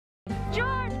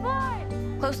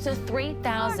Close to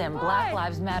 3,000 Black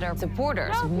Lives Matter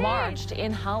supporters marched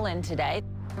in Holland today.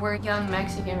 We're young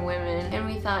Mexican women, and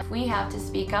we thought we have to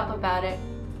speak up about it.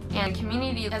 And a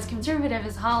community as conservative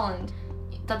as Holland,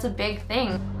 that's a big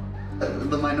thing.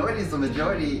 The minority is the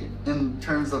majority in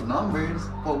terms of numbers,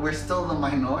 but we're still the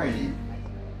minority.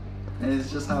 And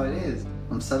it's just how it is.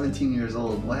 I'm 17 years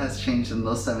old. What has changed in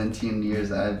those 17 years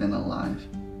that I've been alive?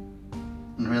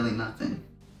 And really nothing.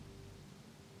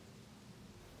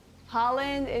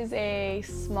 Holland is a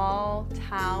small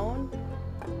town.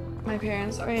 My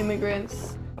parents are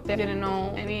immigrants. They didn't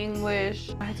know any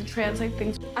English. I had to translate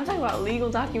things. I'm talking about legal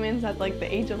documents at like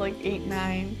the age of like 8,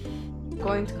 9.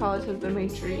 Going to college has been my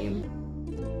dream.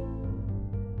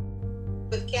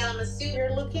 With Kalamazoo,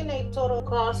 you're looking at a total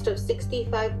cost of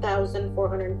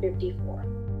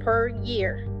 $65,454 per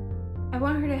year. I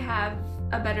want her to have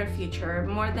a better future,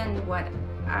 more than what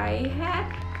I had.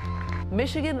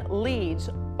 Michigan leads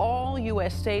all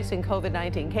U.S. states in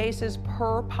COVID-19 cases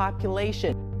per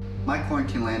population. My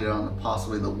quarantine landed on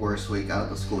possibly the worst week out of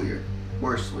the school year.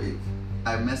 Worst week.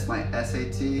 I missed my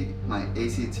SAT, my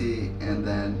ACT, and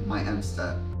then my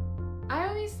MSTEP. I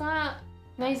always thought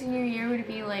my senior year would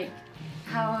be like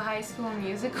how High School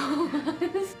Musical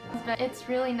was, but it's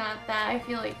really not that. I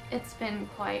feel like it's been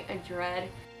quite a dread.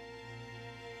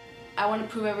 I want to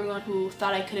prove everyone who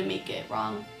thought I couldn't make it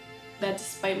wrong, that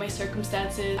despite my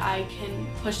circumstances, I can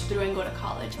push through and go to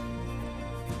college.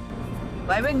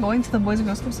 I've been going to the Boys and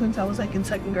Girls Club since I was like in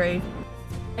 2nd grade.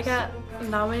 I got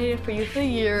nominated for Youth of the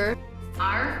Year.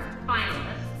 Our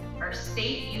finalists, our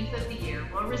State Youth of the Year,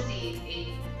 will receive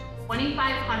a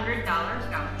 $2,500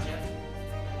 scholarship.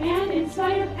 And in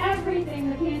spite of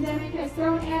everything the pandemic has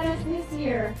thrown at us this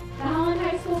year, the Holland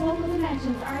High School local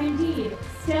dimensions are indeed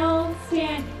still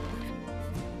standing.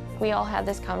 We all had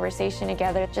this conversation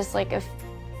together just like a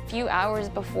few hours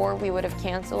before we would have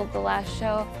canceled the last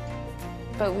show.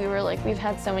 But we were like, we've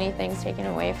had so many things taken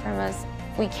away from us.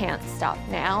 We can't stop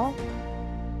now.